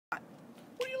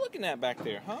looking at back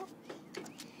there, huh?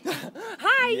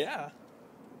 Hi. Yeah.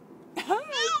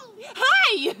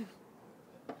 Hi.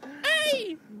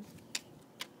 Hey.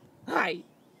 Hi.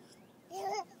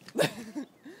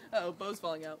 Oh, Bo's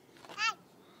falling out. Hi.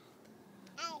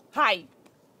 Hi.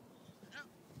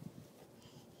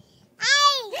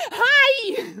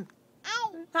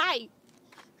 Hi.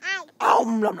 Oh,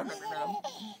 nom, nom, nom, nom.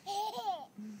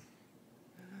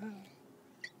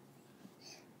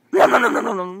 Nom, nom, nom,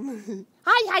 nom, nom.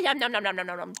 Hi, nom, nom, nom, nom,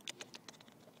 nom, nom.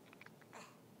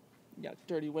 Yeah,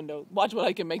 dirty window. Watch what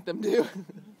I can make them do.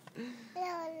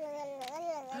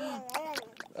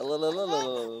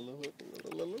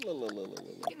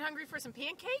 Getting hungry for some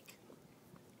pancake?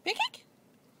 Pancake?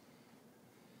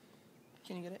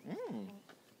 Can you get it?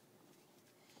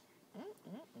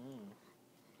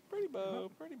 Pretty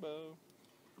Bo, pretty Bo.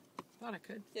 Thought I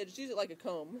could. Yeah, just use it like a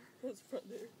comb. That's front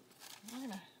there.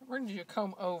 We're gonna do your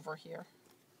comb over here.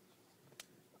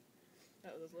 Oh,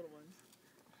 those little ones.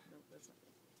 No, that's not.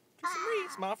 Kiss Marie,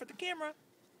 smile for the camera.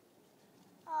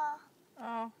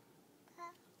 Oh.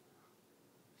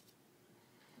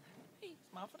 Hey,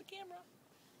 smile for the camera.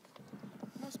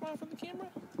 Want to smile for the camera?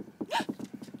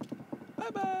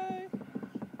 Bye-bye.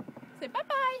 Say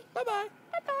bye-bye. Bye-bye.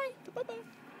 Bye-bye. Bye-bye.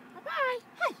 Bye-bye. Hi.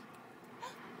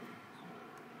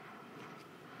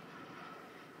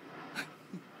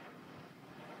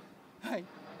 Hi.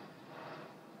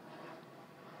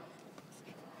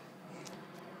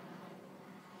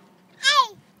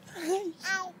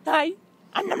 Hi.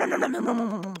 Nom, nom, nom, nom, nom, nom,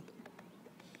 nom, nom.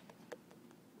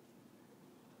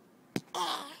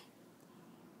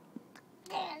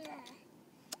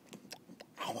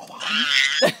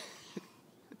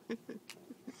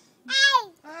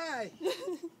 Hi.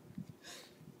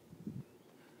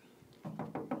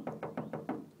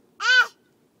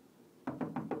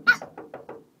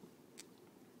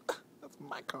 That's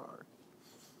my car.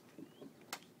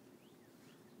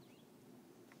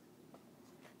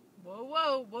 Whoa,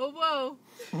 whoa, whoa, whoa.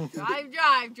 Drive,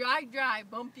 drive, drive, drive.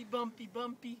 Bumpy, bumpy,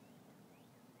 bumpy.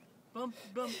 Bumpy,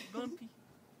 bumpy, bumpy.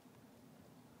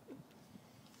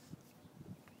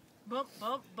 Bump,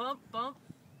 bump, bump, bump.